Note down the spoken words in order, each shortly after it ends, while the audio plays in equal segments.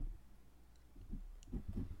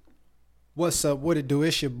What's up? What it do?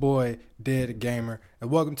 It's your boy, Dead Gamer, and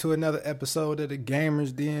welcome to another episode of the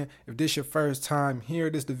Gamers Den. If this your first time here,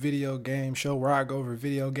 this is the video game show where I go over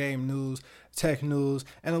video game news, tech news,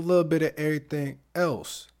 and a little bit of everything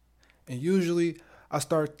else. And usually, I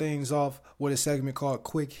start things off with a segment called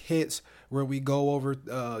Quick Hits, where we go over,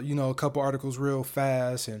 a couple articles real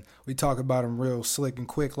fast, and we talk about them real slick and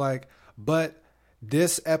quick like. But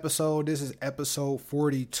this is episode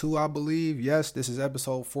 42, I believe. Yes, this is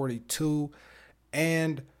episode 42.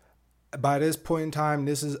 And by this point in time,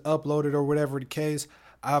 this is uploaded or whatever the case,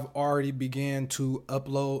 I've already began to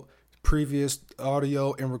upload previous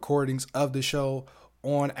audio and recordings of the show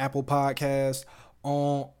on Apple Podcasts,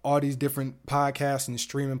 on all these different podcasts and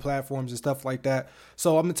streaming platforms and stuff like that.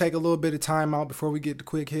 So I'm going to take a little bit of time out before we get to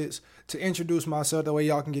quick hits to introduce myself. That way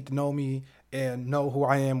y'all can get to know me and know who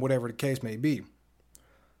I am, whatever the case may be.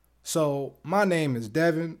 So my name is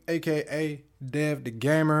Devin, aka Dev the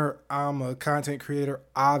Gamer. I'm a content creator,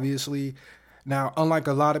 obviously. Now, unlike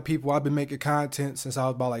a lot of people, I've been making content since I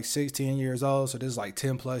was about like 16 years old. So this is like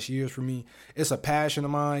 10 plus years for me. It's a passion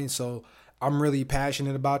of mine. So I'm really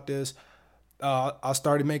passionate about this. I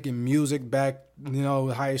started making music back,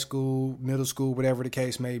 high school, middle school, whatever the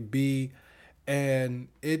case may be. And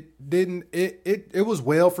it was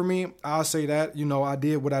well for me. I'll say that. I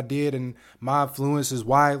did what I did, and my influence is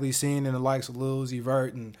widely seen in the likes of Lil Uzi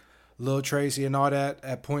Vert and Lil Tracy and all that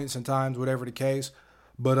at points and times, whatever the case.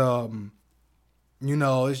 But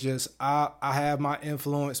it's just I have my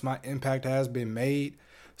influence, my impact has been made,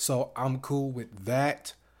 so I'm cool with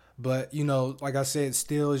that. But like I said,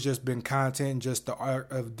 still it's just been content, just the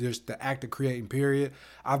art of just the act of creating, period.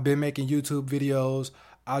 I've been making YouTube videos.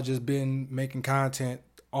 I've just been making content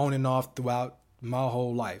on and off throughout my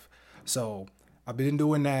whole life. So I've been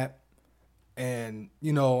doing that. And,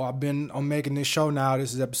 I'm making this show now.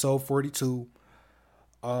 This is episode 42.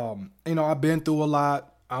 I've been through a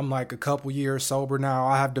lot. I'm like a couple years sober now.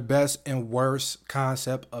 I have the best and worst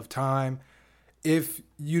concept of time. If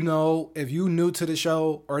you new to the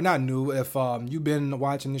show, or not new, if you've been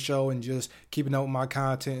watching the show and just keeping up with my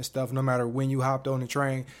content and stuff, no matter when you hopped on the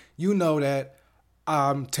train, you know that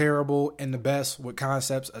I'm terrible and the best with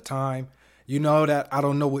concepts of time. You know that I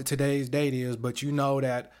don't know what today's date is, but you know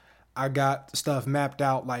that I got stuff mapped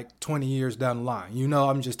out like 20 years down the line.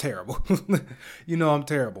 I'm just terrible. I'm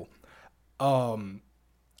terrible. I'm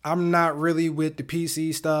not really with the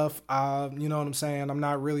PC stuff. You know what I'm saying?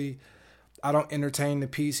 I don't entertain the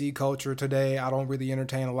PC culture today. I don't really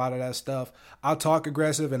entertain a lot of that stuff. I talk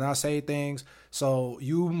aggressive and I say things. So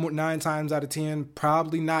you 9 times out of 10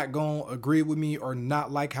 probably not going to agree with me or not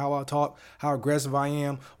like how I talk, how aggressive I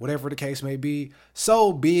am, whatever the case may be.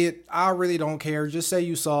 So be it. I really don't care. Just say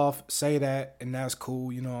you soft, say that, and that's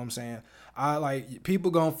cool. You know what I'm saying? People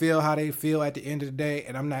going to feel how they feel at the end of the day,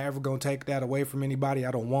 and I'm not ever going to take that away from anybody.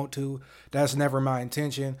 I don't want to. That's never my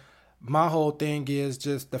intention. My whole thing is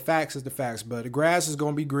just the facts is the facts, but the grass is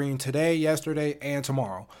going to be green today, yesterday, and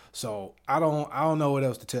tomorrow. So I don't know what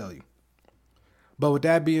else to tell you. But with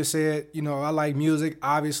that being said, I like music.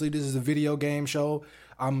 Obviously, this is a video game show.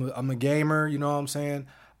 I'm a gamer, you know what I'm saying?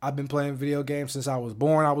 I've been playing video games since I was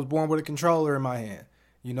born. I was born with a controller in my hand.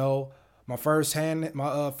 My first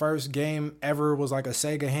game ever was like a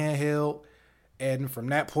Sega handheld. And from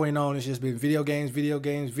that point on, it's just been video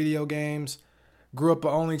games. Grew up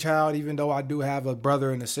an only child, even though I do have a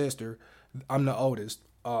brother and a sister. I'm the oldest.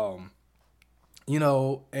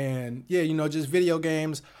 Just video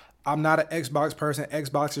games. I'm not an Xbox person.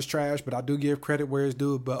 Xbox is trash, but I do give credit where it's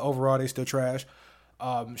due. But overall, they still trash.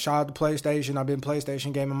 Shout out to PlayStation. I've been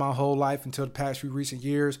PlayStation gaming my whole life until the past few recent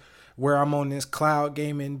years, where I'm on this cloud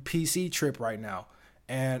gaming PC trip right now.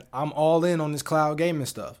 And I'm all in on this cloud gaming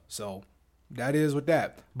stuff. So that is with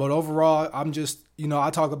that. But overall, I'm just, I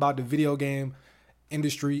talk about the video game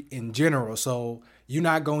industry in general. So you're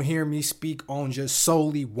not going to hear me speak on just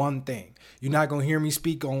solely one thing. You're not going to hear me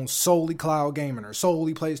speak on solely cloud gaming or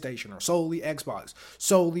solely PlayStation or solely Xbox,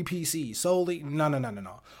 solely PC, solely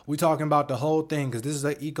no. We're talking about the whole thing, because this is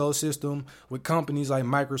an ecosystem with companies like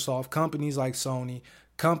Microsoft, companies like Sony,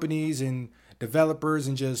 companies and developers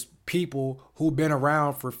and just people who've been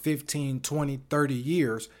around for 15, 20, 30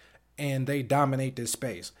 years, and they dominate this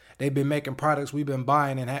space. They've been making products we've been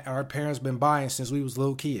buying and our parents been buying since we was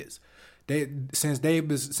little kids. Since they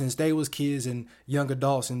was kids and young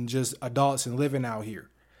adults and just adults and living out here.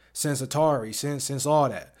 Since Atari, since all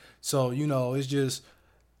that. So, it's just,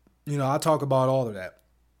 I talk about all of that.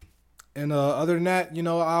 And other than that,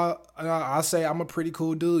 I say I'm a pretty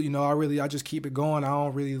cool dude. I just keep it going. I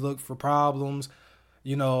don't really look for problems.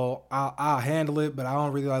 I'll handle it, but I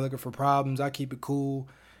don't really like looking for problems. I keep it cool.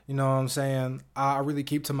 You know what I'm saying? I really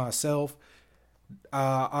keep to myself.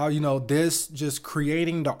 This just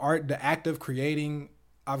creating the art, the act of creating,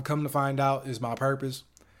 I've come to find out is my purpose.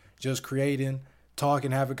 Just creating,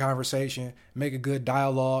 talking, having conversation, make a good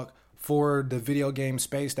dialogue for the video game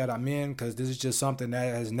space that I'm in, because this is just something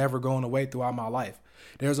that has never gone away throughout my life.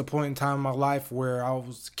 There's a point in time in my life where I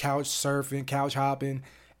was couch surfing, couch hopping,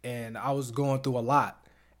 and I was going through a lot.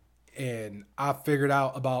 And I figured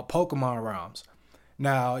out about Pokemon ROMs.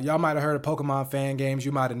 Now, y'all might have heard of Pokemon fan games,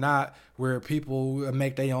 you might have not, where people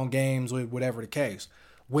make their own games with whatever the case.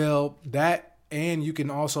 Well, that, and you can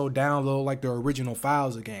also download like the original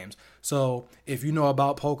files of games. So if you know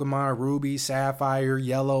about Pokemon Ruby, Sapphire,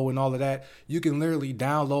 Yellow, and all of that, you can literally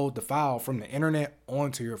download the file from the internet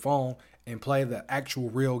onto your phone and play the actual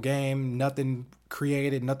real game. Nothing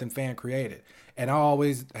created, nothing fan created. And I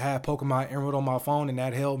always had Pokemon Emerald on my phone, and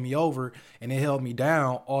that held me over, and it held me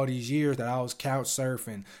down all these years that I was couch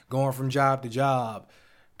surfing, going from job to job,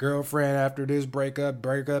 girlfriend after this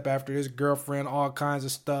breakup after this girlfriend, all kinds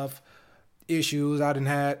of stuff, issues. I done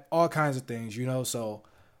had all kinds of things, so,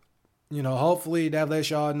 hopefully that lets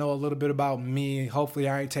y'all know a little bit about me. Hopefully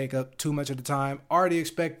I ain't take up too much of the time. Already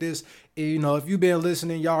expect this. If you've been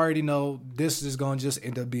listening, y'all already know this is going to just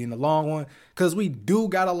end up being a long one, because we do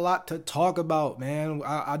got a lot to talk about, man.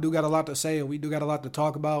 I do got a lot to say. We do got a lot to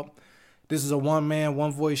talk about. This is a one-man,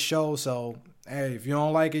 one-voice show, so, hey, if you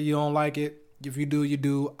don't like it, you don't like it. If you do, you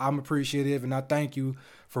do. I'm appreciative, and I thank you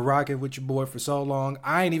for rocking with your boy for so long.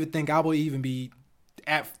 I ain't even think I would even be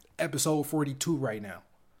at episode 42 right now.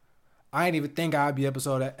 I ain't even think I'd be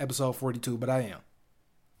episode 42, but I am.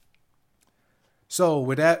 So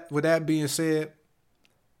with that being said,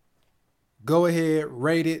 go ahead,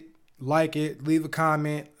 rate it, like it, leave a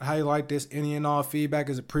comment how you like this. Any and all feedback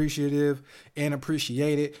is appreciative and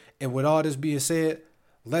appreciated. And with all this being said,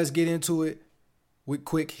 let's get into it with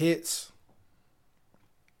quick hits.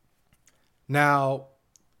 Now,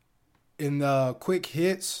 in the quick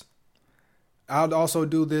hits, I'll also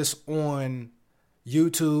do this on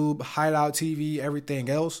YouTube, Hideout TV, everything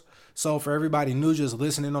else. So for everybody new just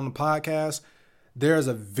listening on the podcast, there's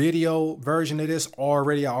a video version of this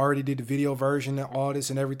already. I already did the video version and all this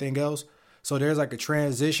and everything else. So there's like a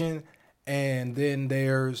transition, and then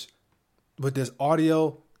with this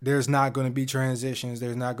audio, there's not going to be transitions.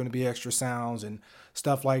 There's not going to be extra sounds and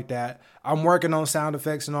stuff like that. I'm working on sound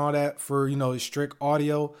effects and all that for, strict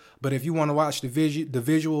audio. But if you want to watch the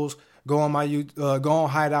visuals, go on go on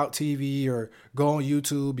Hideout TV or go on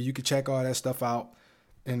YouTube. You can check all that stuff out.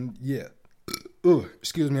 And yeah,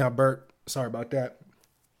 excuse me, I burped. Sorry about that.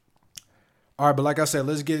 All right, but like I said,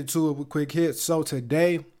 let's get into it with quick hits. So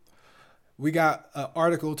today, we got an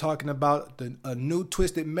article talking about a new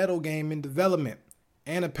Twisted Metal game in development.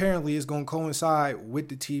 And apparently it's going to coincide with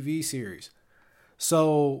the TV series.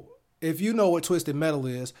 So if you know what Twisted Metal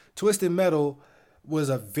is, Twisted Metal was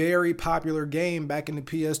a very popular game back in the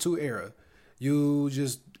PS2 era.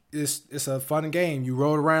 It's a fun game. You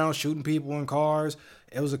rode around shooting people in cars.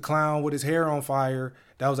 It was a clown with his hair on fire.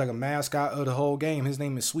 That was like a mascot of the whole game. His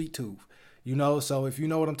name is Sweet Tooth. So if you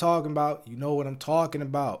know what I'm talking about, you know what I'm talking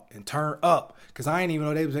about. And turn up. Because I didn't even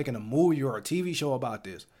know they was making a movie or a TV show about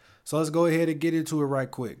this. So let's go ahead and get into it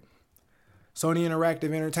right quick. Sony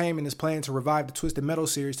Interactive Entertainment is planning to revive the Twisted Metal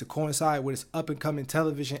series to coincide with its up-and-coming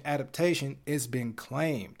television adaptation, it's been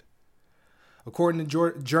claimed. According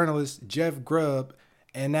to journalist Jeff Grubb,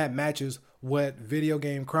 and that matches what Video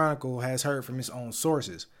Game Chronicle has heard from its own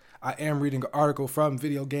sources. I am reading an article from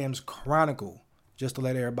Video Games Chronicle, just to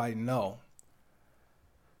let everybody know.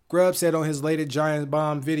 Grubb said on his latest Giant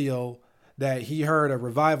Bomb video that he heard a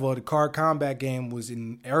revival of the card combat game was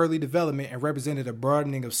in early development and represented a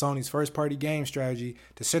broadening of Sony's first-party game strategy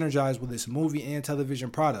to synergize with its movie and television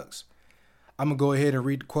products. I'm going to go ahead and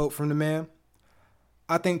read the quote from the man.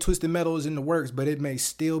 I think Twisted Metal is in the works, but it may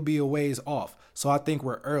still be a ways off, so I think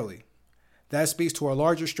we're early. That speaks to a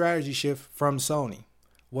larger strategy shift from Sony.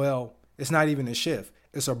 Well, it's not even a shift.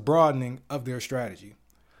 It's a broadening of their strategy.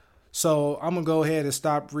 So I'm going to go ahead and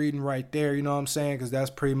stop reading right there, you know what I'm saying? Because that's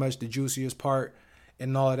pretty much the juiciest part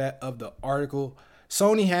and all of that of the article.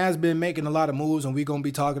 Sony has been making a lot of moves, and we're going to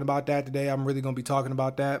be talking about that today. I'm really going to be talking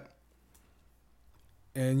about that.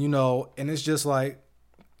 And, and it's just like,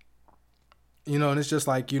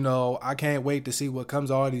 I can't wait to see what comes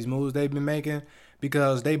of all these moves they've been making,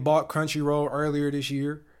 because they bought Crunchyroll earlier this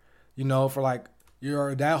year, for like,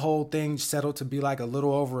 that whole thing settled to be like a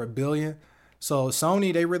little over $1 billion. So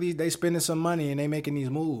Sony, they spending some money and they making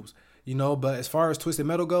these moves, but as far as Twisted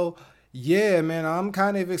Metal go, yeah, man, I'm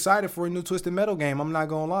kind of excited for a new Twisted Metal game. I'm not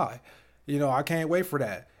going to lie. I can't wait for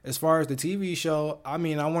that. As far as the TV show, I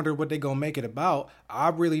mean, I wonder what they're going to make it about. I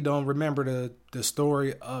really don't remember the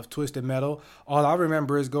story of Twisted Metal. All I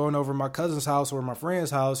remember is going over my cousin's house or my friend's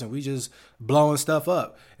house, and we just blowing stuff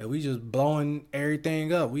up. And we just blowing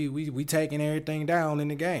everything up. We taking everything down in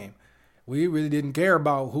the game. We really didn't care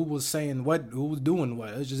about who was saying what, who was doing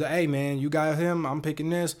what. It's just, hey, man, you got him, I'm picking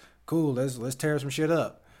this. Cool, let's tear some shit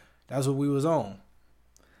up. That's what we was on.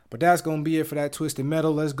 But that's going to be it for that Twisted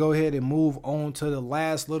Metal. Let's go ahead and move on to the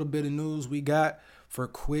last little bit of news we got for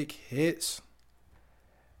quick hits.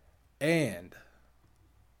 And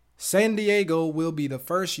San Diego will be the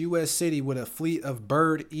first U.S. city with a fleet of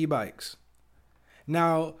Bird e-bikes.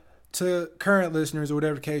 Now, to current listeners or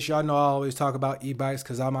whatever the case, y'all know I always talk about e-bikes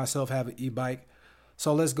because I myself have an e-bike.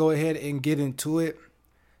 So let's go ahead and get into it.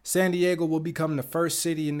 San Diego will become the first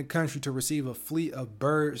city in the country to receive a fleet of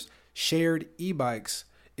Bird's shared e-bikes.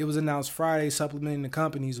 It was announced Friday, supplementing the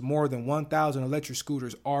company's more than 1,000 electric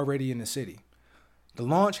scooters already in the city. The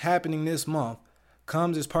launch, happening this month,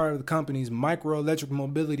 comes as part of the company's microelectric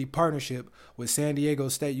mobility partnership with San Diego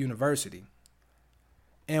State University.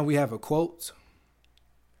 And we have a quote.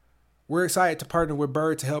 We're excited to partner with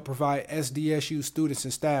Bird to help provide SDSU students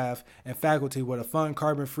and staff and faculty with a fun,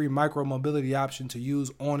 carbon-free micromobility option to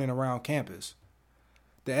use on and around campus.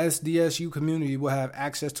 The SDSU community will have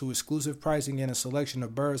access to exclusive pricing and a selection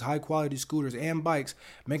of Bird's high-quality scooters and bikes,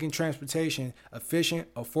 making transportation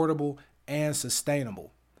efficient, affordable, and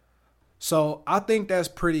sustainable. So I think that's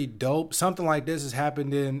pretty dope. Something like this has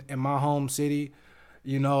happened in my home city,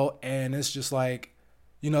 and it's just like,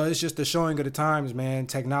 it's just the showing of the times, man.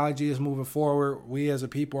 Technology is moving forward. We as a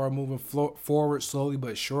people are moving forward slowly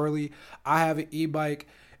but surely. I have an e-bike,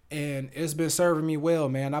 and it's been serving me well,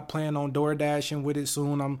 man. I plan on door dashing with it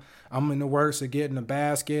soon. I'm in the works of getting a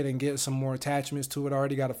basket and getting some more attachments to it. I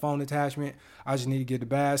already got a phone attachment. I just need to get the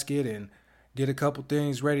basket and get a couple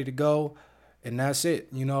things ready to go. And that's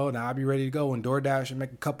it, and I'll be ready to go and DoorDash and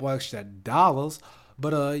make a couple extra dollars.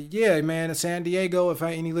 But yeah, man, in San Diego, if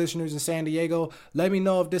I have any listeners in San Diego, let me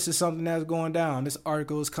know if this is something that's going down. This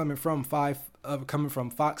article is coming from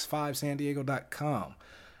fox5sandiego.com,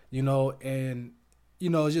 and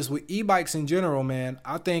just with e-bikes in general, man,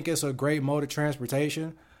 I think it's a great mode of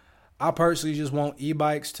transportation. I personally just want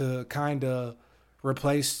e-bikes to kind of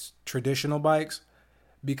replace traditional bikes,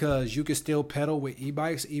 because you can still pedal with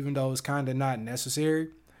e-bikes even though it's kind of not necessary,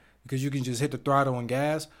 because you can just hit the throttle and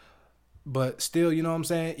gas. But still, you know what I'm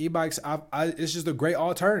saying? E-bikes, it's just a great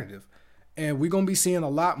alternative. And we're going to be seeing a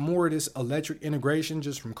lot more of this electric integration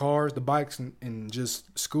just from cars, the bikes, and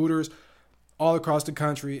just scooters all across the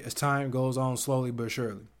country as time goes on slowly but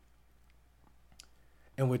surely.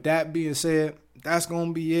 And with that being said, that's going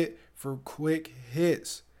to be it for quick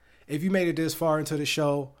hits. If you made it this far into the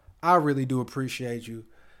show, I really do appreciate you.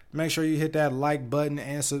 Make sure you hit that like button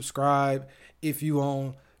and subscribe if you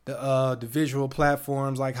own the visual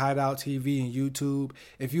platforms like Hideout TV and YouTube.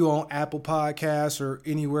 If you own Apple Podcasts or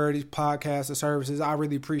anywhere of these podcast services, I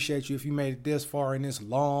really appreciate you if you made it this far and this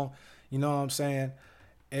long. You know what I'm saying?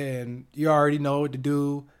 And you already know what to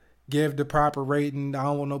do. Give the proper rating. I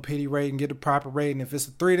don't want no pity rating. Give the proper rating. If it's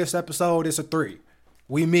a 3 this episode, it's a 3.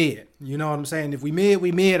 We mid. You know what I'm saying? If we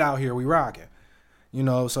mid out here. We rocking.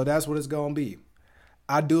 So that's what it's going to be.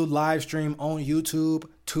 I do live stream on YouTube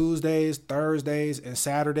Tuesdays, Thursdays, and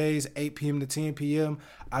Saturdays, 8 p.m. to 10 p.m.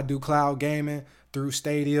 I do cloud gaming through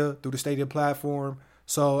Stadia, through the Stadia platform.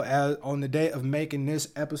 So on the day of making this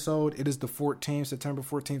episode, it is the 14th. September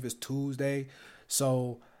 14th is Tuesday.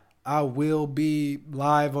 So I will be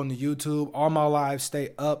live on the YouTube. All my lives stay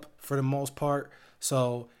up for the most part.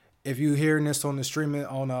 So if you're hearing this on the streaming,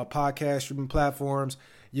 on podcast streaming platforms,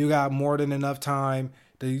 you got more than enough time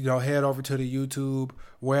to head over to the YouTube,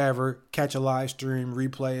 wherever, catch a live stream,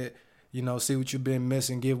 replay it, see what you've been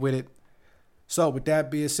missing, get with it. So with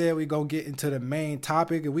that being said, we're going to get into the main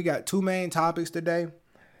topic. And we got 2 main topics today.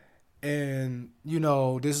 And,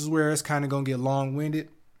 this is where it's kind of going to get long-winded.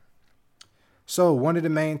 So one of the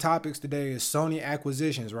main topics today is Sony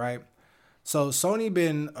acquisitions, right? So Sony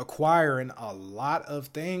been acquiring a lot of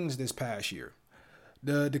things this past year.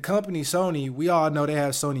 The company Sony, we all know they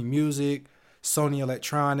have Sony Music, Sony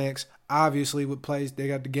Electronics, obviously they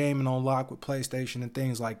got the gaming on lock with PlayStation and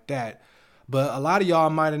things like that. But a lot of y'all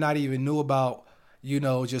might have not even knew about,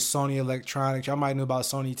 just Sony Electronics. Y'all might know about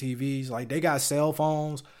Sony TVs. Like, they got cell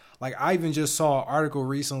phones. Like, I even just saw an article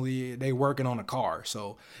recently, they working on a car.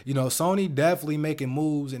 So, Sony definitely making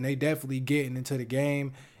moves, and they definitely getting into the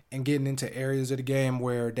game and getting into areas of the game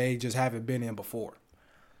where they just haven't been in before.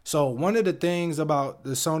 So one of the things about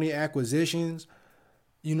the Sony acquisitions,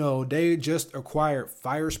 they just acquired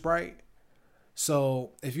Fire Sprite. So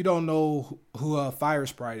if you don't know who Fire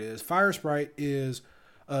Sprite is, Fire Sprite is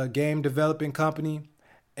a game developing company,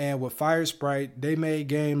 and with Fire Sprite, they made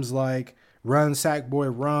games like Run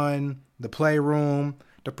Sackboy Run, The Playroom,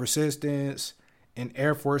 The Persistence, and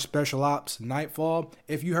Air Force Special Ops Nightfall.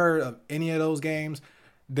 If you heard of any of those games,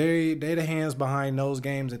 they the hands behind those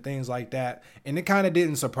games and things like that. And it kind of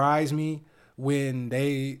didn't surprise me when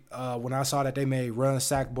I saw that they made Run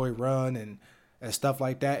Sackboy Run and stuff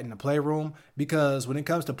like that in the Playroom, because when it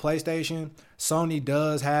comes to PlayStation, Sony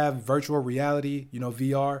does have virtual reality,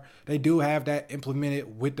 VR. They do have that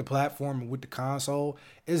implemented with the platform and with the console.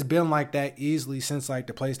 It's been like that easily since like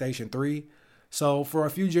the PlayStation 3. So for a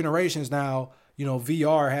few generations now,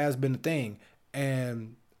 VR has been a thing.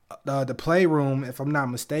 And the Playroom, if I'm not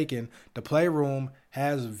mistaken, the Playroom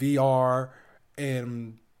has VR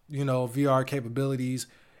and, VR capabilities.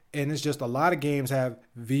 And it's just a lot of games have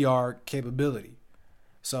VR capability.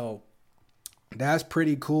 So that's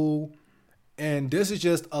pretty cool. And this is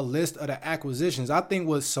just a list of the acquisitions. I think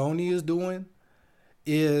what Sony is doing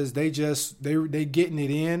is they getting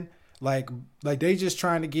it in, like they just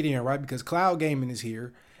trying to get in, right? Because cloud gaming is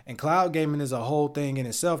here, and cloud gaming is a whole thing in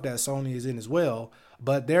itself that Sony is in as well,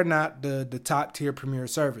 but they're not the top tier premier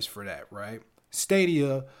service for that, right?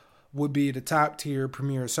 Stadia would be the top tier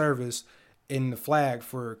premier service in the flag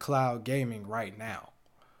for cloud gaming right now.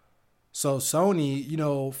 So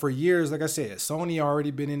Sony, for years, like I said, Sony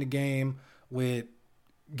already been in the game with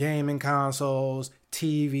gaming consoles,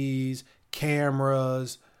 TVs,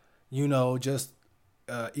 cameras, just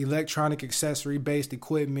electronic accessory based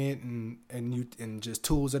equipment and just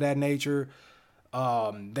tools of that nature.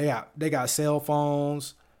 They got cell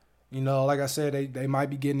phones. Like I said, they might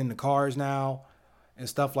be getting into cars now and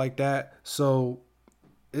stuff like that. So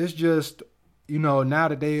it's just, now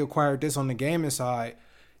that they acquired this on the gaming side,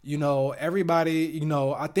 everybody,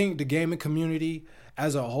 I think the gaming community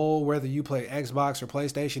as a whole, whether you play Xbox or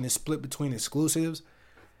PlayStation, is split between exclusives.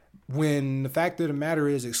 When the fact of the matter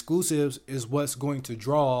is, exclusives is what's going to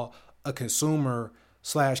draw a consumer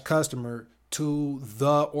 / customer to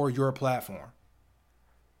the or your platform.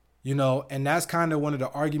 And that's kind of one of the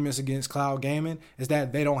arguments against cloud gaming, is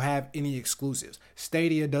that they don't have any exclusives.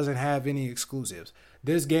 Stadia doesn't have any exclusives.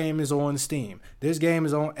 This game is on Steam. This game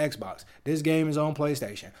is on Xbox. This game is on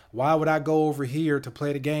PlayStation. Why would I go over here to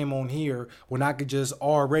play the game on here when I could just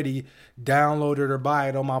already download it or buy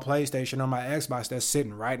it on my PlayStation or my Xbox that's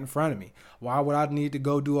sitting right in front of me? Why would I need to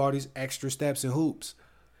go do all these extra steps and hoops?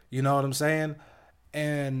 You know what I'm saying?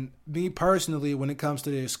 And me personally, when it comes to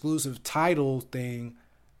the exclusive title thing,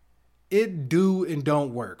 it do and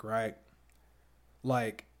don't work, right?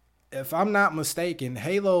 Like, if I'm not mistaken,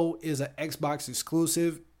 Halo is an Xbox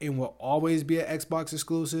exclusive and will always be an Xbox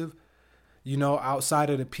exclusive, outside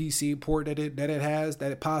of the PC port that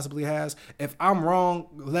it possibly has. If I'm wrong,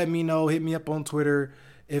 let me know, hit me up on Twitter.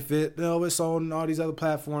 If it's on all these other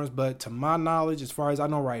platforms, but to my knowledge, as far as I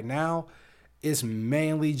know right now, it's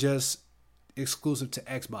mainly just exclusive to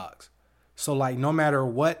Xbox. So like, no matter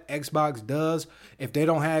what Xbox does, if they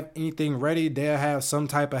don't have anything ready, they'll have some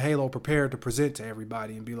type of Halo prepared to present to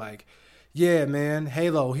everybody and be like, yeah, man,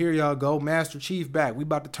 Halo, here y'all go. Master Chief back. We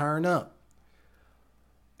about to turn up.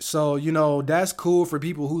 So, that's cool for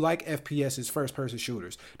people who like FPSs, first person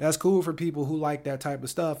shooters. That's cool for people who like that type of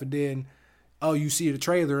stuff. And then, you see the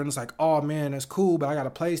trailer and it's like, oh man, that's cool, but I got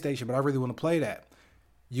a PlayStation, but I really want to play that.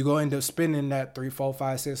 You go end up spending that $300, $400,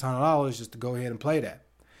 $500, $600 just to go ahead and play that.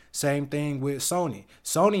 Same thing with Sony.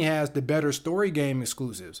 Sony has the better story game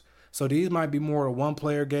exclusives. So these might be more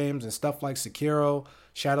one-player games and stuff like Sekiro,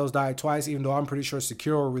 Shadows Die Twice, even though I'm pretty sure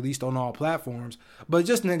Sekiro released on all platforms. But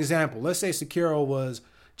just an example, let's say Sekiro was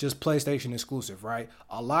just PlayStation exclusive, right?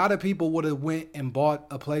 A lot of people would have went and bought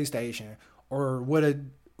a PlayStation, or would have,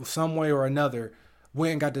 some way or another,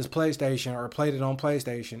 went and got this PlayStation or played it on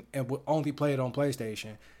PlayStation and would only play it on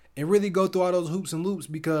PlayStation and really go through all those hoops and loops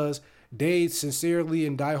because they sincerely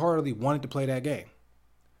and dieheartedly wanted to play that game.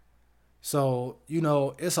 So,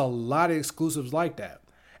 it's a lot of exclusives like that.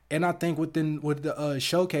 And I think with the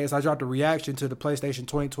showcase, I dropped a reaction to the PlayStation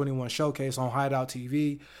 2021 showcase on Hideout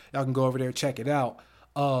TV. Y'all can go over there and check it out.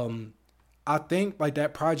 I think like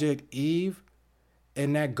that Project Eve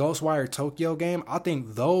and that Ghostwire Tokyo game, I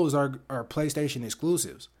think those are PlayStation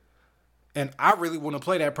exclusives. And I really want to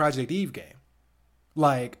play that Project Eve game.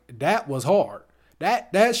 Like, that was hard.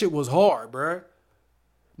 That shit was hard, bruh.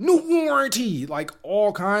 New warranty, like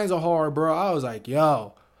all kinds of hard, bro. I was like,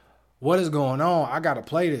 yo, what is going on? I gotta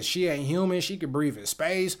play this. She ain't human. She can breathe in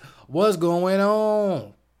space. What's going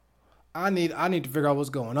on? I need to figure out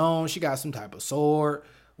what's going on. She got some type of sword.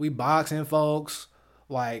 We boxing folks.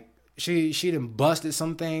 Like, she done busted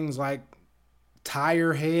some things like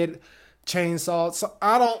tire head chainsaw. So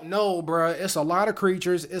I don't know, bruh. It's a lot of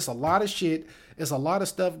creatures. It's a lot of shit. It's a lot of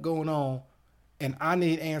stuff going on. And I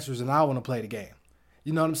need answers and I want to play the game.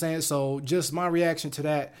 You know what I'm saying? So just my reaction to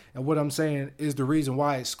that and what I'm saying is the reason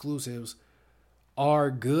why exclusives are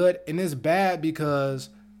good. And it's bad because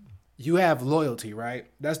you have loyalty, right?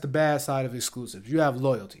 That's the bad side of exclusives. You have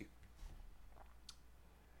loyalty.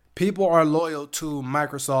 People are loyal to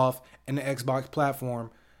Microsoft and the Xbox platform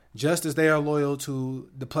just as they are loyal to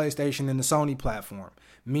the PlayStation and the Sony platform.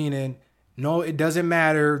 Meaning, no, it doesn't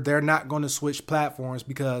matter. They're not going to switch platforms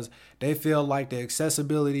because they feel like the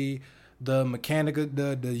accessibility, the mechanic,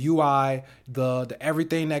 the UI, the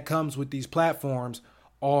everything that comes with these platforms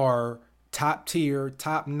are top tier,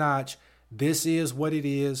 top notch. This is what it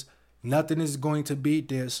is. Nothing is going to beat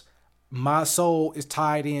this. My soul is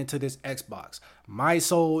tied into this Xbox. My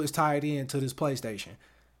soul is tied into this PlayStation.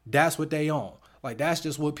 That's what they own. Like, that's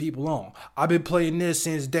just what people own. I've been playing this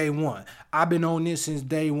since day one. I've been on this since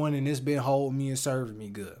day one, and it's been holding me and serving me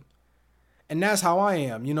good. And that's how I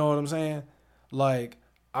am. You know what I'm saying? Like,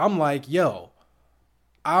 I'm like, yo,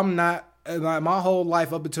 I'm not, like, my whole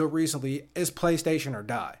life up until recently, it's PlayStation or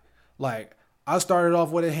die. Like, I started off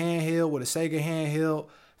with a handheld, with a Sega handheld.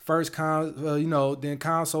 First, then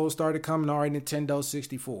consoles started coming, already Nintendo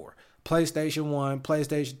 64. PlayStation 1,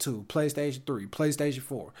 PlayStation 2, PlayStation 3, PlayStation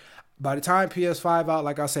 4. By the time PS5 out,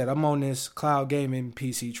 like I said, I'm on this cloud gaming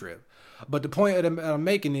PC trip. But the point that I'm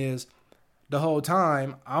making is, the whole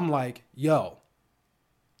time, I'm like, yo,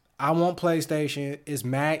 I want PlayStation. It's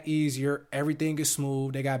mad easier. Everything is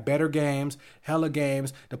smooth. They got better games, hella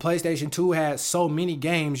games. The PlayStation 2 had so many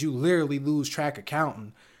games, you literally lose track of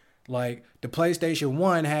counting. Like, the PlayStation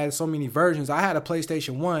 1 had so many versions. I had a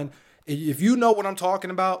PlayStation 1. If you know what I'm talking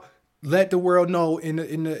about, let the world know in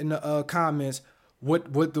the comments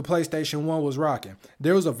what the PlayStation 1 was rocking.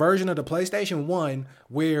 There was a version of the PlayStation 1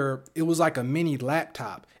 where it was like a mini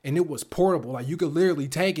laptop and it was portable. Like, you could literally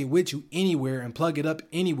take it with you anywhere and plug it up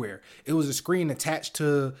anywhere. It was a screen attached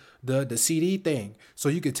to the CD thing. So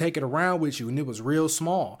you could take it around with you and it was real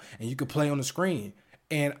small and you could play on the screen.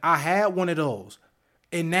 And I had one of those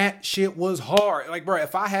and that shit was hard. Like, bro,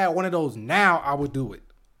 if I had one of those now, I would do it.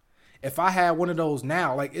 If I had one of those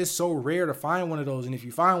now, like, it's so rare to find one of those. And if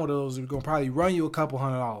you find one of those, it's going to probably run you a couple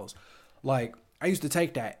 $100. Like, I used to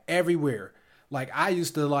take that everywhere. Like, I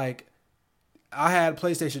had a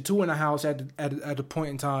PlayStation 2 in the house at the point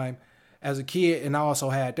in time as a kid, and I also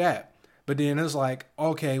had that. But then it's like,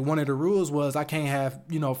 okay, one of the rules was I can't have,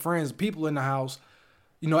 friends, people in the house.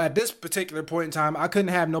 At this particular point in time, I couldn't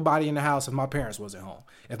have nobody in the house if my parents wasn't home.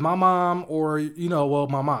 If my mom or,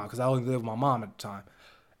 my mom, because I only lived with my mom at the time.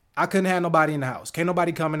 I couldn't have nobody in the house. Can't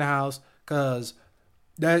nobody come in the house because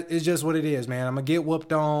that is just what it is, man. I'm going to get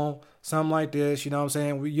whooped on, something like this. You know what I'm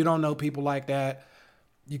saying? You don't know people like that.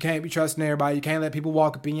 You can't be trusting everybody. You can't let people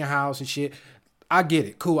walk up in your house and shit. I get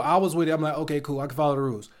it. Cool. I was with it. I'm like, okay, cool. I can follow the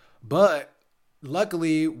rules. But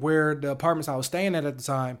luckily, where the apartments I was staying at the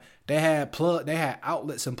time, they had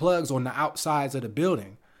outlets and plugs on the outsides of the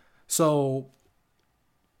building. So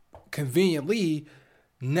conveniently,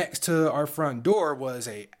 next to our front door was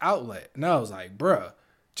a outlet. And I was like, bruh,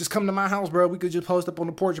 just come to my house, bro. We could just post up on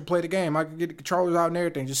the porch and play the game. I could get the controllers out and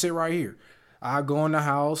everything. Just sit right here. I go in the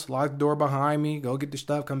house, lock the door behind me, go get the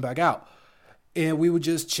stuff, come back out. And we would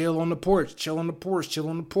just chill on the porch, and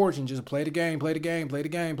just play the game.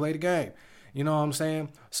 You know what I'm saying?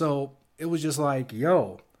 So it was just like,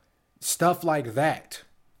 yo, stuff like that.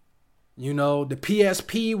 The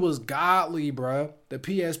PSP was godly, bruh. The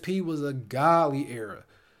PSP was a godly era.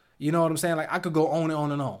 You know what I'm saying? Like, I could go on and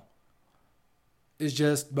on and on. It's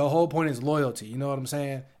just, the whole point is loyalty. You know what I'm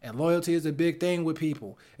saying? And loyalty is a big thing with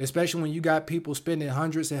people, especially when you got people spending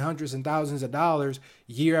hundreds and hundreds and thousands of dollars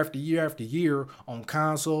year after year after year on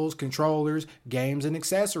consoles, controllers, games, and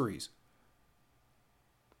accessories.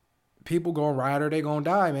 People gonna ride or they gonna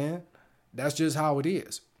die, man. That's just how it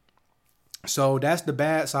is. So that's the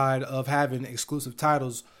bad side of having exclusive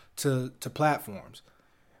titles to platforms,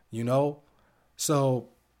 So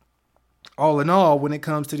all in all, when it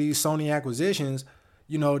comes to these Sony acquisitions,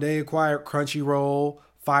 they acquired Crunchyroll,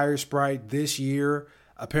 Fire Sprite this year.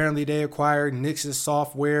 Apparently they acquired Nix's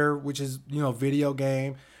Software, which is, video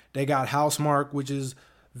game. They got Housemarque, which is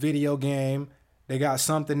video game. They got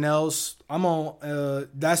something else.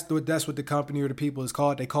 That's what the company or the people is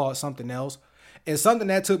called. They call it something else. And something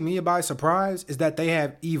that took me by surprise is that they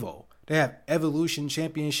have EVO. They have Evolution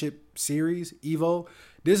Championship Series, EVO.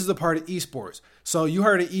 This is a part of esports. So you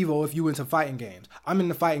heard of Evo if you into fighting games. I'm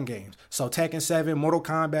into fighting games. So Tekken 7, Mortal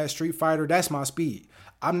Kombat, Street Fighter, that's my speed.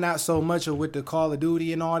 I'm not so much with the Call of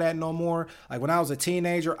Duty and all that no more. Like when I was a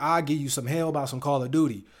teenager, I'd give you some hell about some Call of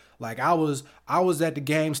Duty. Like I was at the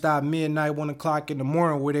GameStop midnight, 1 o'clock in the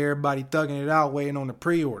morning with everybody thugging it out, waiting on the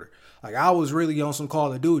pre-order. Like I was really on some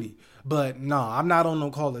Call of Duty. But no, I'm not on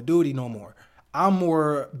no Call of Duty no more. I'm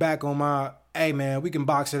more back on my, hey man, we can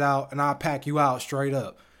box it out and I'll pack you out straight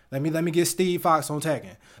up. Let me get Steve Fox on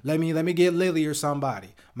Tekken. Let me get Lily or somebody.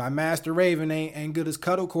 My Master Raven ain't good as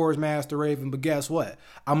Cuddlecore's Master Raven, but guess what?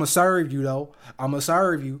 I'ma serve you though. I'ma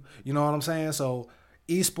serve you. You know what I'm saying? So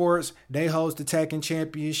esports, they host the Tekken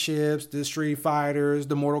championships, the Street Fighters,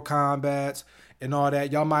 the Mortal Kombats, and all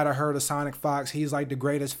that. Y'all might have heard of Sonic Fox. He's like the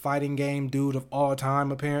greatest fighting game dude of all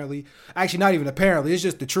time, apparently. Actually, not even apparently. It's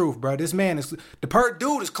just the truth, bro. This man is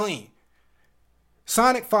dude is clean.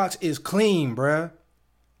 Sonic Fox is clean, bruh.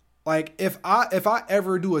 Like if I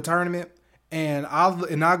ever do a tournament and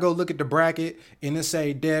I go look at the bracket and it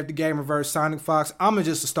say Dev the Gamer versus Sonic Fox, I'ma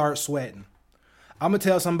just start sweating. I'ma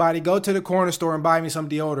tell somebody, go to the corner store and buy me some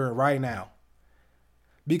deodorant right now.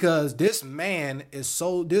 Because this man is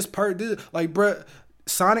so like bruh,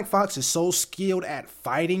 Sonic Fox is so skilled at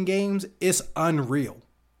fighting games, it's unreal.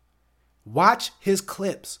 Watch his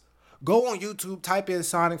clips. Go on YouTube, type in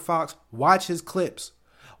Sonic Fox, watch his clips.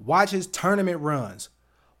 Watch his tournament runs.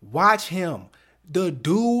 Watch him. The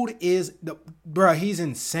dude is, bruh, he's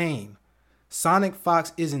insane. Sonic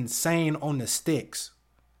Fox is insane on the sticks.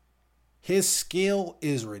 His skill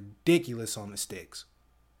is ridiculous on the sticks.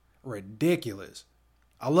 Ridiculous.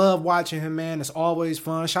 I love watching him, man. It's always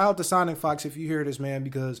fun. Shout out to Sonic Fox if you hear this, man,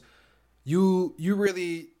 because you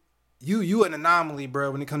really, you an anomaly, bro,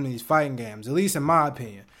 when it comes to these fighting games. At least in my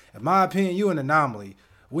opinion. In my opinion, you an anomaly.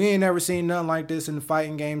 We ain't never seen nothing like this in the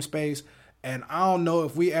fighting game space. And I don't know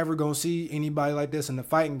if we ever gonna see anybody like this in the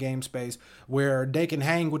fighting game space where they can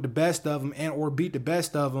hang with the best of them and or beat the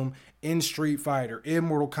best of them in Street Fighter, in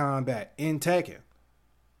Mortal Kombat, in Tekken.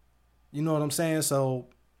 You know what I'm saying? So,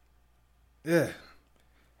 yeah.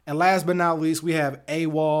 And last but not least, we have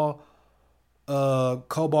AWOL,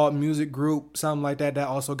 Cobalt Music Group, something like that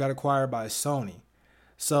also got acquired by Sony.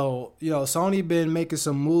 So, Sony been making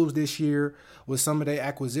some moves this year with some of their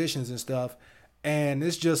acquisitions and stuff. And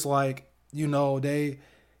it's just like, they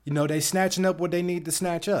snatching up what they need to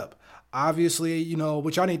snatch up. Obviously,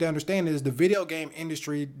 what y'all need to understand is the video game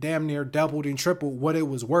industry damn near doubled and tripled what it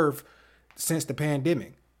was worth since the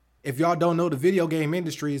pandemic. If y'all don't know, the video game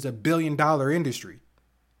industry is $1 billion industry.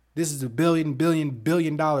 This is a billion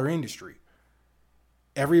dollar industry.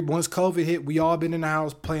 Once COVID hit, we all been in the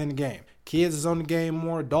house playing the game. Kids is on the game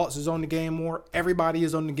more, adults is on the game more, everybody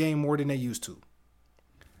is on the game more than they used to.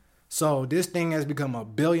 So this thing has become a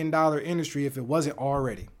 $1 billion industry if it wasn't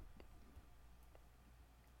already.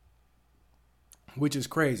 Which is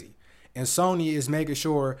crazy. And Sony is making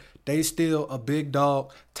sure they still a big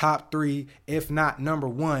dog, top 3, if not number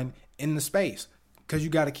 1 in the space. Because you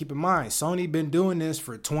got to keep in mind, Sony been doing this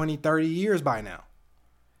for 20, 30 years by now.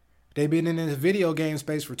 They've been in this video game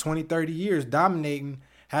space for 20, 30 years, dominating,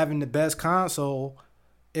 having the best console,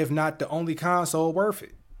 if not the only console worth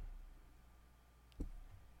it.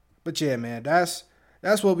 But yeah, man, that's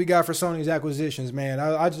what we got for Sony's acquisitions, man.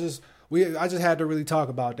 I just had to really talk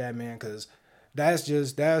about that, man, because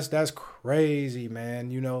that's crazy, man.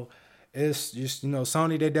 It's just,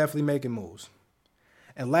 Sony, they definitely making moves.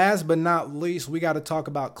 And last but not least, we got to talk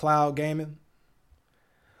about cloud gaming.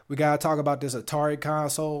 We got to talk about this Atari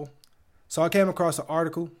console. So I came across an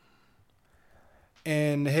article,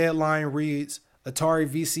 and the headline reads, Atari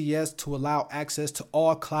VCS to allow access to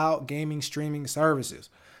all cloud gaming streaming services.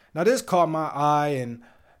 Now, this caught my eye, and,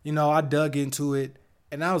 I dug into it,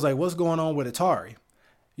 and I was like, what's going on with Atari?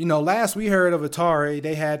 Last we heard of Atari,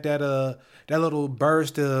 they had that little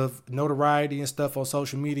burst of notoriety and stuff on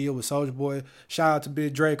social media with Soulja Boy. Shout out to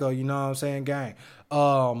Big Draco, you know what I'm saying, gang.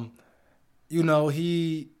 He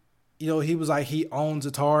was like, he owns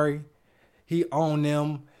Atari. He owned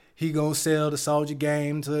them. He gonna sell the Soulja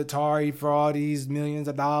game to Atari for all these millions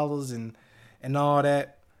of dollars and all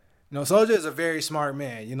that. Soulja is a very smart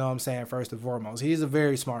man, you know what I'm saying, first and foremost. He's a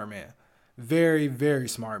very smart man. Very, very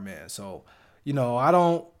smart man. So, I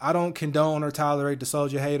don't condone or tolerate the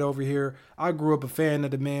Soulja hate over here. I grew up a fan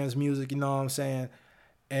of the man's music, you know what I'm saying?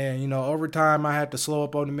 And, over time I had to slow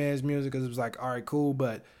up on the man's music because it was like, all right, cool.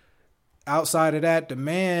 But outside of that, the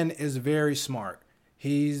man is very smart.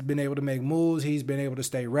 He's been able to make moves. He's been able to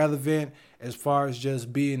stay relevant as far as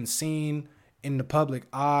just being seen in the public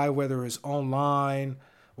eye, whether it's online,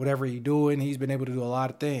 whatever he's doing. He's been able to do a lot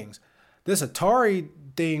of things. This Atari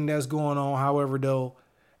thing that's going on, however, though,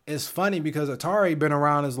 it's funny because Atari been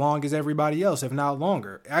around as long as everybody else, if not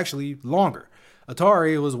longer. Actually, longer.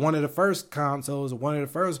 Atari was one of the first consoles, one of the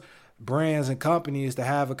first brands and companies to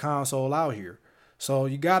have a console out here. So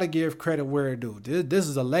you got to give credit where it due. This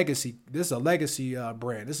is a legacy. This is a legacy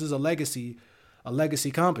brand. This is a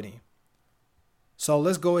legacy company. So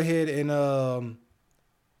let's go ahead and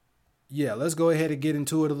let's go ahead and get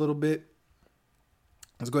into it a little bit.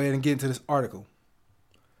 Let's go ahead and get into this article.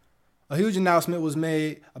 A huge announcement was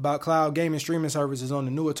made about cloud gaming streaming services on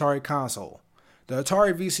the new Atari console. The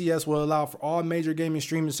Atari VCS will allow for all major gaming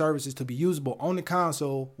streaming services to be usable on the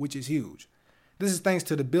console, which is huge. This is thanks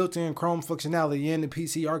to the built-in Chrome functionality in the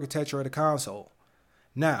PC architecture of the console.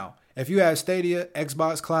 Now, if you have Stadia,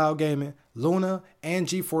 Xbox Cloud Gaming, Luna, and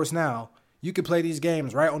GeForce Now, you can play these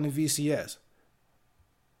games right on the VCS.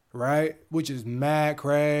 Right? Which is mad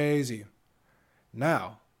crazy.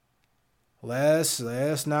 Now,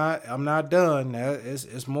 I'm not done.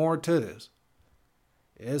 It's more to this.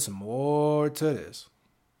 It's more to this.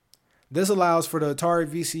 This allows for the Atari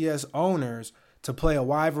VCS owners to play a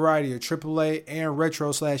wide variety of AAA and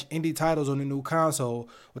retro/indie titles on the new console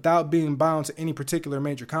without being bound to any particular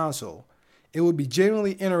major console. It would be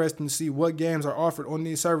genuinely interesting to see what games are offered on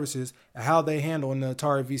these services and how they handle in the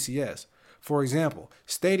Atari VCS. For example,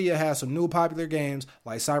 Stadia has some new popular games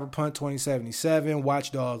like Cyberpunk 2077,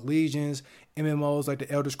 Watch Dogs Legions, MMOs like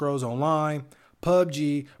The Elder Scrolls Online,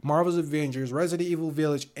 PUBG, Marvel's Avengers, Resident Evil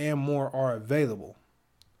Village, and more are available.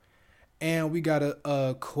 And we got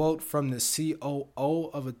a quote from the COO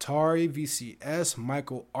of Atari VCS,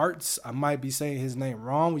 Michael Arts. I might be saying his name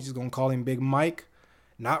wrong. We're just going to call him Big Mike.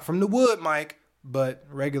 Not from the Wood Mike, but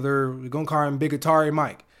regular, we're going to call him Big Atari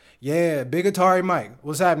Mike. Yeah, Big Atari Mike.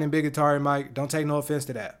 What's happening, Big Atari Mike? Don't take no offense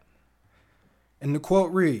to that. And the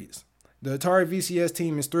quote reads, "The Atari VCS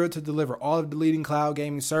team is thrilled to deliver all of the leading cloud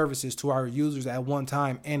gaming services to our users at one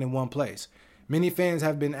time and in one place. Many fans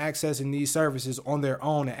have been accessing these services on their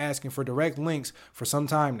own and asking for direct links for some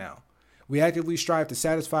time now. We actively strive to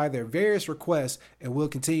satisfy their various requests and will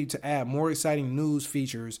continue to add more exciting new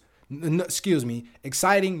features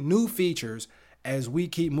as we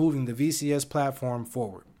keep moving the VCS platform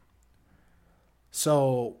forward."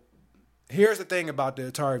 So here's the thing about the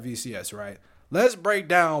Atari VCS, right? Let's break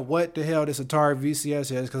down what the hell this Atari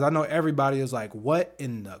VCS is, because I know everybody is like, what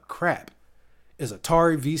in the crap is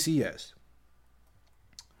Atari VCS?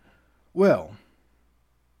 Well,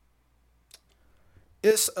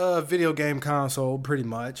 it's a video game console pretty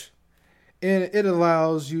much, and it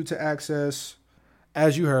allows you to access,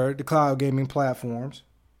 as you heard, the cloud gaming platforms.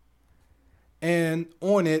 And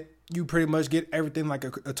on it, you pretty much get everything like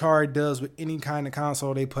Atari does with any kind of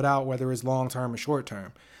console they put out, whether it's long-term or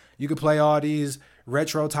short-term. You can play all these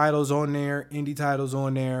retro titles on there, indie titles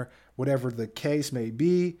on there, whatever the case may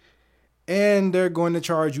be, and they're going to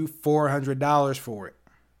charge you $400 for it.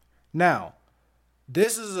 Now,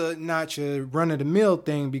 this is not your run-of-the-mill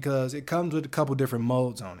thing because it comes with a couple different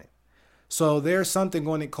modes on it. So there's something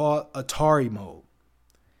on it called Atari mode.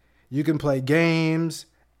 You can play games,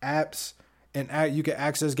 apps, and you can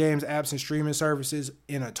access games, apps, and streaming services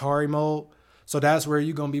in Atari mode. So that's where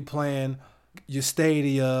you're going to be playing your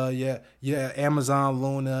Stadia, your Amazon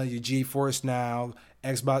Luna, your GeForce Now,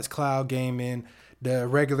 Xbox Cloud Gaming, the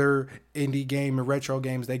regular indie game and retro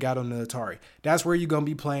games they got on the Atari. That's where you're going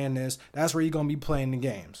to be playing this. That's where you're going to be playing the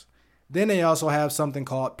games. Then they also have something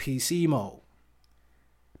called PC mode.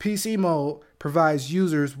 PC mode provides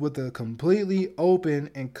users with a completely open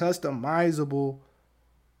and customizable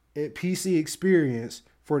PC experience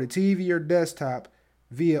for the TV or desktop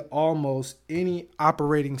via almost any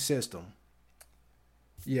operating system.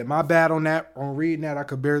 Yeah, my bad on that. On reading that, I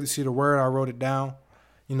could barely see the word. I wrote it down.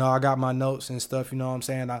 You know, I got my notes and stuff. You know what I'm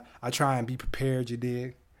saying? I try and be prepared, you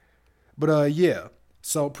dig? But yeah.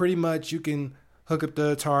 So pretty much you can hook up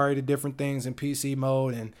the Atari to different things in PC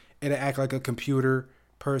mode and it'll act like a computer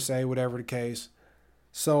per se, whatever the case.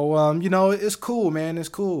 So, you know, it's cool, man. It's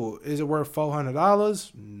cool. Is it worth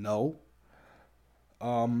 $400? No.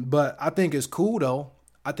 But I think it's cool, though.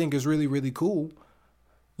 I think it's really, really cool.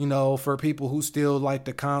 You know, for people who still like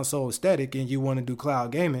the console aesthetic and you want to do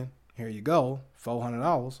cloud gaming, here you go,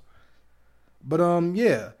 $400. But,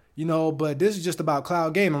 yeah, you know, but this is just about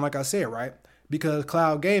cloud gaming, like I said, right? Because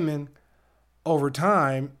cloud gaming over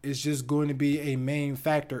time is just going to be a main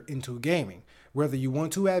factor into gaming, whether you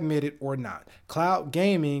want to admit it or not. Cloud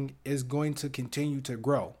gaming is going to continue to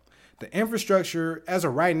grow. The infrastructure, as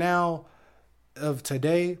of right now, of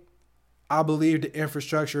today, I believe the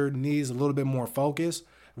infrastructure needs a little bit more focus.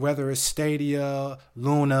 Whether it's Stadia,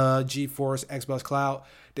 Luna, GeForce, Xbox Cloud,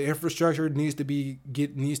 the infrastructure needs to be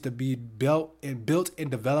built and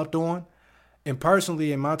developed on. And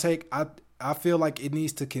personally, in my take, I feel like it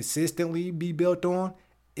needs to consistently be built on,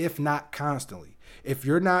 if not constantly. If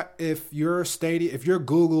you're Stadia, if you're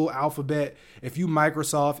Google, Alphabet, if you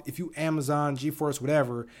Microsoft, if you Amazon, GeForce,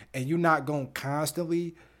 whatever, and you're not going to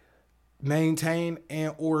constantly maintain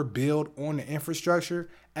and or build on the infrastructure,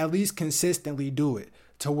 at least consistently do it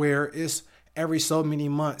to where it's every so many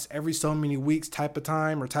months, every so many weeks type of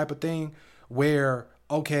time or type of thing where,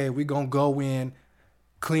 okay, we're going to go in,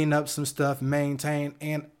 clean up some stuff, maintain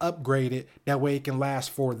and upgrade it. That way it can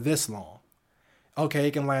last for this long. Okay,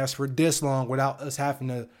 it can last for this long without us having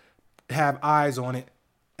to have eyes on it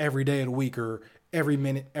every day of the week or every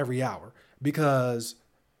minute, every hour. Because,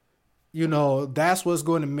 that's what's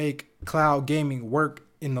going to make cloud gaming work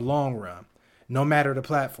in the long run, no matter the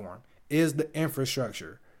platform, is the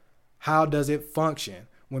infrastructure. How does it function?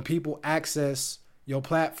 When people access your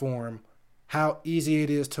platform, how easy it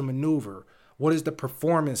is to maneuver? What is the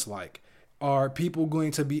performance like? Are people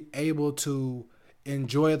going to be able to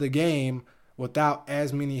enjoy the game without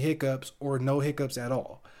as many hiccups or no hiccups at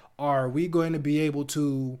all? Are we going to be able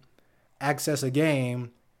to access a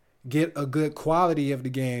game, get a good quality of the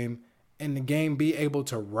game, and the game be able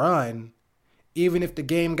to run even if the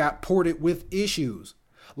game got ported with issues?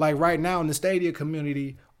 Like right now in the Stadia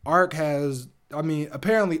community,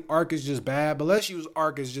 apparently Ark is just bad, but let's use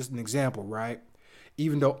Ark as just an example, right?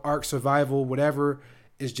 Even though Ark Survival, whatever,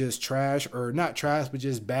 is just trash, or not trash, but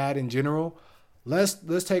just bad in general.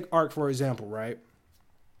 Let's take Ark for example, right?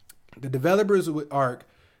 The developers with Ark,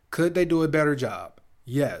 could they do a better job?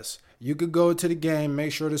 Yes. You could go to the game,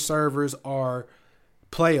 make sure the servers are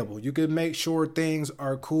playable. You could make sure things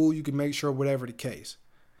are cool. You can make sure whatever the case.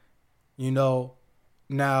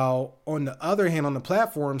 Now, on the other hand, on the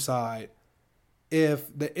platform side, if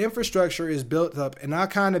the infrastructure is built up, and I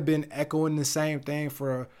kind of been echoing the same thing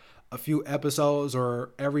for a few episodes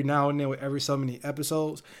or every now and then with every so many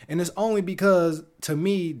episodes, and it's only because to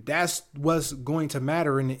me, that's what's going to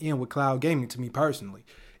matter in the end with cloud gaming to me personally,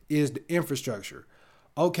 is the infrastructure.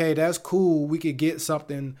 Okay, that's cool. We could get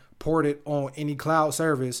something ported on any cloud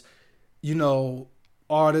service,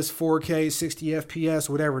 all this 4K, 60 FPS,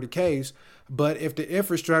 whatever the case. But if the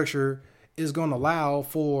infrastructure is going to allow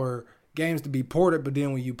for games to be ported, but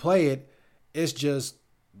then when you play it, it's just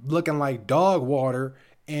looking like dog water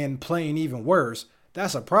and playing even worse,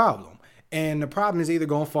 that's a problem. And the problem is either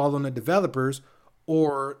going to fall on the developers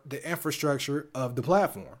or the infrastructure of the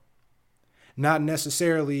platform, not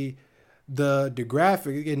necessarily the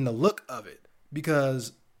graphic and the look of it.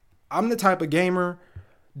 Because I'm the type of gamer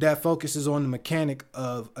that focuses on the mechanic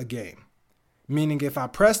of a game. Meaning, if I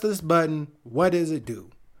press this button, what does it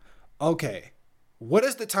do? Okay, what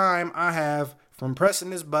is the time I have from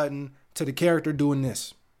pressing this button to the character doing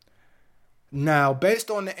this? Now, based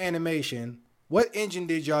on the animation, what engine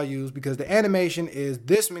did y'all use? Because the animation is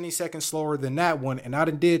this many seconds slower than that one, and I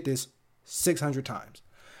done did this 600 times.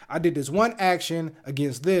 I did this one action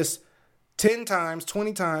against this 10 times,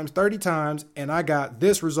 20 times, 30 times, and I got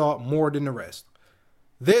this result more than the rest.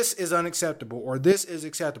 This is unacceptable, or this is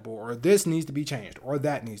acceptable, or this needs to be changed, or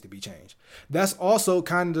that needs to be changed. That's also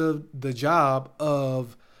kind of the job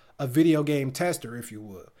of a video game tester, if you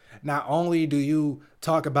would. Not only do you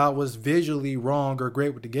talk about what's visually wrong or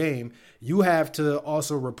great with the game, you have to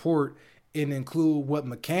also report and include what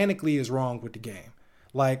mechanically is wrong with the game.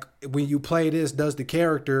 Like when you play this, does the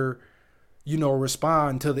character,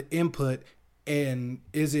 respond to the input, and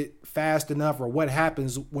is it fast enough, or what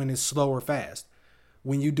happens when it's slow or fast?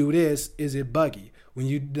 When you do this, is it buggy? When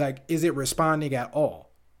you is it responding at all?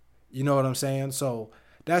 You know what I'm saying? So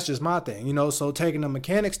that's just my thing, so taking a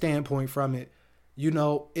mechanic standpoint from it,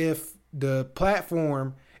 if the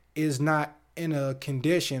platform is not in a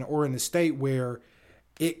condition or in a state where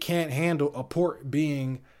it can't handle a port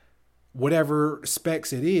being whatever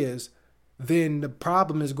specs it is, then the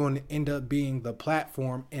problem is going to end up being the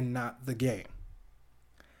platform and not the game.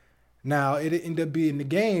 Now, it'll end up being the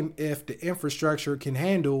game if the infrastructure can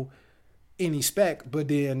handle any spec, but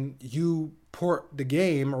then you port the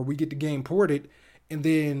game, or we get the game ported, and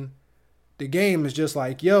then the game is just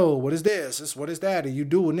like, yo, what is this? What is that? Are you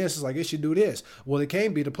doing this? It's like, it should do this. Well, it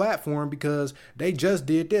can't be the platform because they just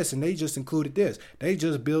did this and they just included this. They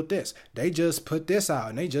just built this. They just put this out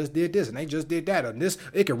and they just did this and they just did that. And this,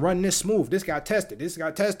 it can run this smooth. This got tested.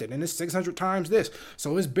 And it's 600 times this.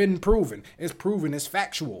 So it's been proven. It's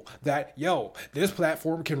factual that, yo, this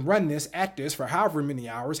platform can run this at this for however many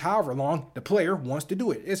hours, however long the player wants to do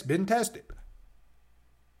it. It's been tested.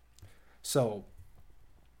 So,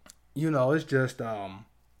 it's just,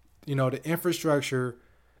 the infrastructure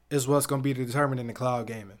is what's going to be determined in the cloud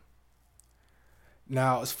gaming.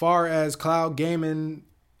 Now, as far as cloud gaming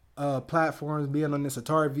platforms being on this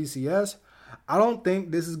Atari VCS, I don't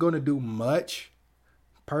think this is going to do much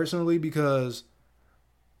personally because,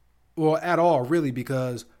 well, at all really,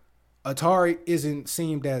 because Atari isn't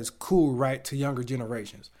seemed as cool, right, to younger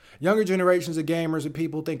generations. Younger generations of gamers and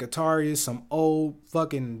people think Atari is some old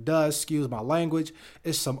fucking dust, excuse my language.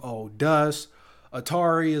 It's some old dust.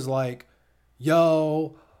 Atari is like,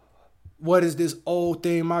 yo, what is this old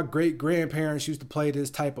thing? My great grandparents used to play this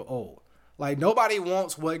type of old. Like, nobody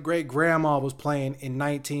wants what great grandma was playing in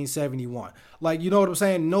 1971. Like, you know what I'm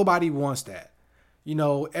saying? Nobody wants that. You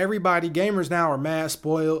know, everybody, gamers now are mad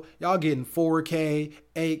spoiled. Y'all getting 4K,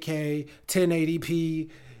 8K, 1080p,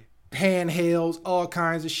 handhelds, all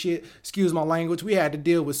kinds of shit. Excuse my language. We had to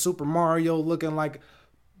deal with Super Mario looking like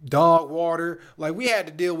dog water. Like, we had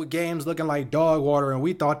to deal with games looking like dog water, and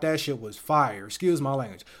we thought that shit was fire. Excuse my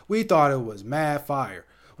language. We thought it was mad fire.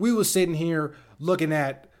 We was sitting here looking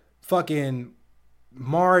at fucking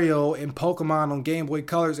Mario and Pokemon on Game Boy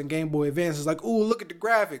Colors and Game Boy Advance. It's like, ooh, look at the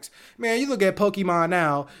graphics. Man, you look at Pokemon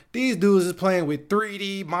now, these dudes is playing with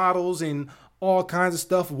 3D models and all kinds of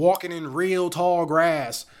stuff, walking in real tall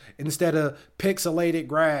grass instead of pixelated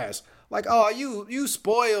grass. Like, oh, you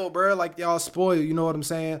spoiled, bro. Like, y'all spoiled, you know what I'm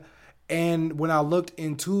saying? And when I looked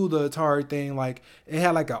into the Atari thing, like, it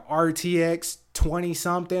had like a RTX 20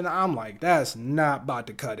 something. I'm like, that's not about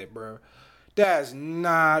to cut it, bro. That's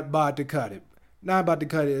not about to cut it. Not about to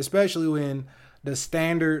cut it, especially when the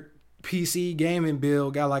standard PC gaming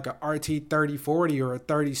build got like a RT 3040 or a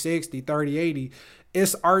 3060, 3080.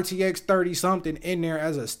 It's RTX 30 something in there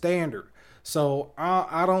as a standard. So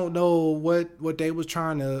I don't know what they was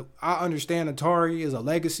trying to. I understand Atari is a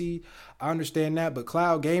legacy. I understand that, but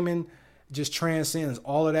cloud gaming just transcends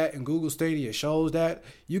all of that, and Google Stadia shows that.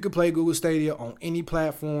 You can play Google Stadia on any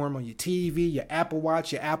platform, on your TV, your Apple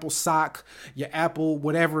Watch, your Apple Sock, your Apple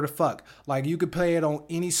whatever the fuck. Like, you could play it on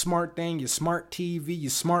any smart thing, your smart TV, your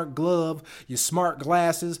smart glove, your smart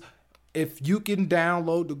glasses. If you can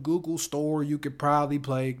download the Google Store, you could probably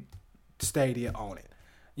play Stadia on it.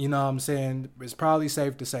 You know what I'm saying? It's probably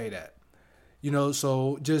safe to say that. You know,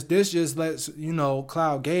 so this just lets, you know,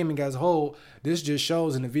 cloud gaming as a whole, this just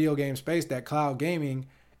shows in the video game space that cloud gaming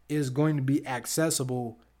is going to be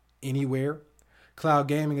accessible anywhere. Cloud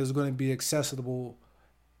gaming is going to be accessible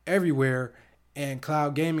everywhere, and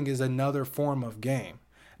cloud gaming is another form of game.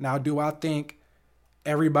 Now, do I think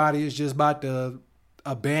everybody is just about to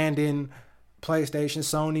abandon PlayStation,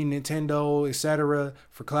 Sony, Nintendo, etc.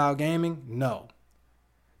 for cloud gaming? No.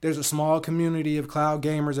 There's a small community of cloud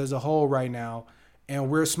gamers as a whole right now, and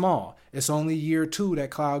we're small. It's only year 2 that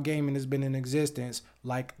cloud gaming has been in existence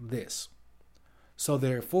like this. So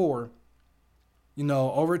therefore, you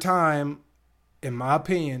know, over time, in my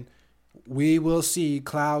opinion, we will see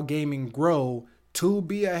cloud gaming grow to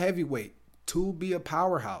be a heavyweight, to be a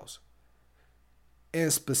powerhouse.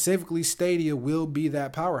 And specifically, Stadia will be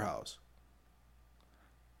that powerhouse.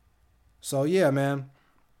 So yeah, man,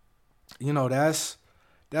 you know, that's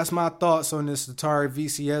my thoughts on this Atari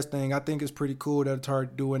VCS thing. I think it's pretty cool that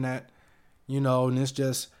Atari doing that, you know, and it's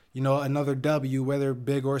just, you know, another W, whether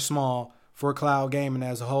big or small, for cloud gaming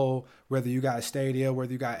as a whole, whether you got Stadia,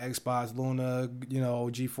 whether you got Xbox, Luna, you know,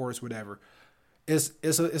 GeForce, whatever. It's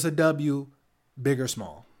a W, big or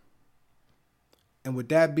small. And with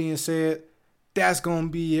that being said, that's going to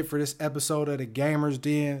be it for this episode of the Gamers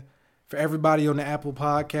Den. For everybody on the Apple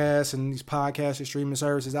Podcasts and these podcast and streaming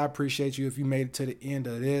services, I appreciate you if you made it to the end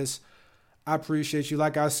of this. I appreciate you.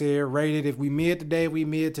 Like I said, rate it. If we mid today, we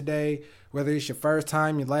mid today. Whether it's your first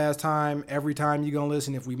time, your last time, every time you're going to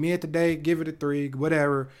listen. If we mid today, give it a 3,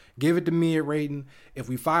 whatever. Give it the mid rating. If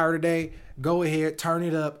we fire today, go ahead, turn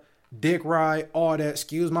it up. Dick ride, all that.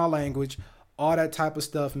 Excuse my language. All that type of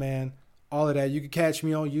stuff, man. All of that. You can catch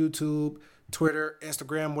me on YouTube, Twitter,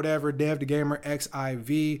 Instagram, whatever, Dev the Gamer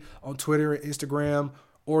XIV on Twitter and Instagram,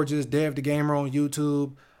 or just Dev the Gamer on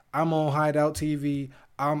YouTube. I'm on Hideout TV.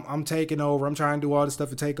 I'm taking over. I'm trying to do all this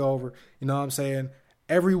stuff to take over. You know what I'm saying?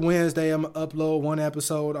 Every Wednesday, I'm going to upload one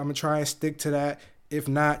episode. I'm going to try and stick to that. If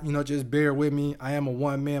not, you know, just bear with me. I am a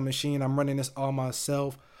one-man machine. I'm running this all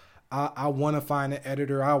myself. I want to find an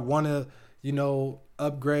editor. I want to, you know,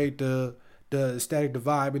 upgrade the aesthetic, the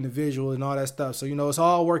vibe, and the visual and all that stuff. So, you know, it's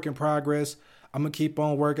all work in progress. I'm going to keep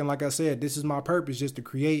on working. Like I said, this is my purpose, just to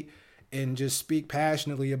create and just speak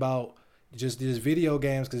passionately about just these video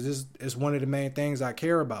games, because this is one of the main things I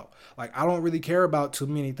care about. Like, I don't really care about too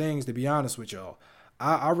many things, to be honest with y'all.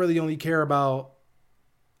 I really only care about,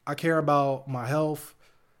 my health.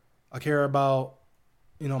 I care about,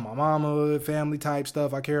 you know, my mama, family type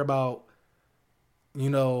stuff. I care about, you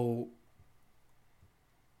know,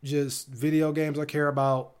 just video games. I care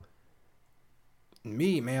about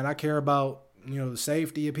me, man. I care about, the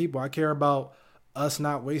safety of people. I care about us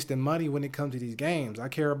not wasting money when it comes to these games. I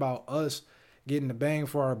care about us getting the bang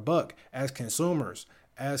for our buck as consumers,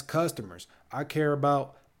 as customers. I care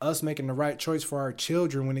about us making the right choice for our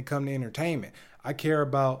children when it comes to entertainment. I care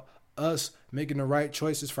about us making the right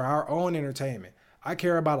choices for our own entertainment. I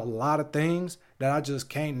care about a lot of things that I just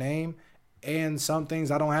can't name, and some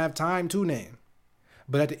things I don't have time to name.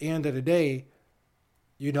 But at the end of the day,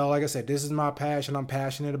 like I said, this is my passion. I'm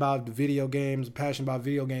passionate about the video games. I'm passionate about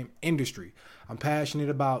video game industry. I'm passionate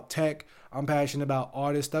about tech. I'm passionate about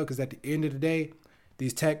all this stuff because at the end of the day,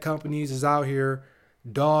 these tech companies is out here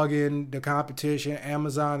dogging the competition.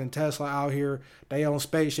 Amazon and Tesla out here, they own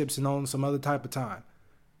spaceships and own some other type of time.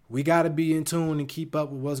 We got to be in tune and keep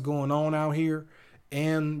up with what's going on out here.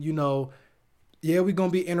 And, we're going to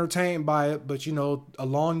be entertained by it. But,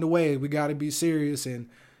 along the way, we got to be serious and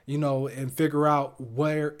figure out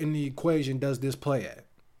where in the equation does this play at.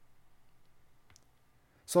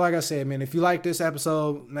 So like I said, man, if you like this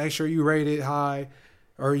episode, make sure you rate it high,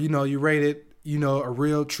 or, you rate it, a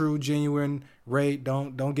real, true, genuine rate.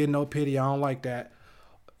 Don't get no pity. I don't like that.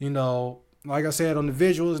 Like I said, on the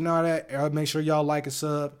visuals and all that, make sure y'all like and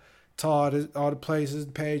sub to all the places,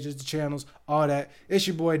 the pages, the channels, all that. It's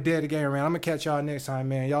your boy Dead the Gamer, man. I'm going to catch y'all next time,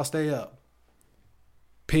 man. Y'all stay up.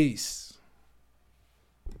 Peace.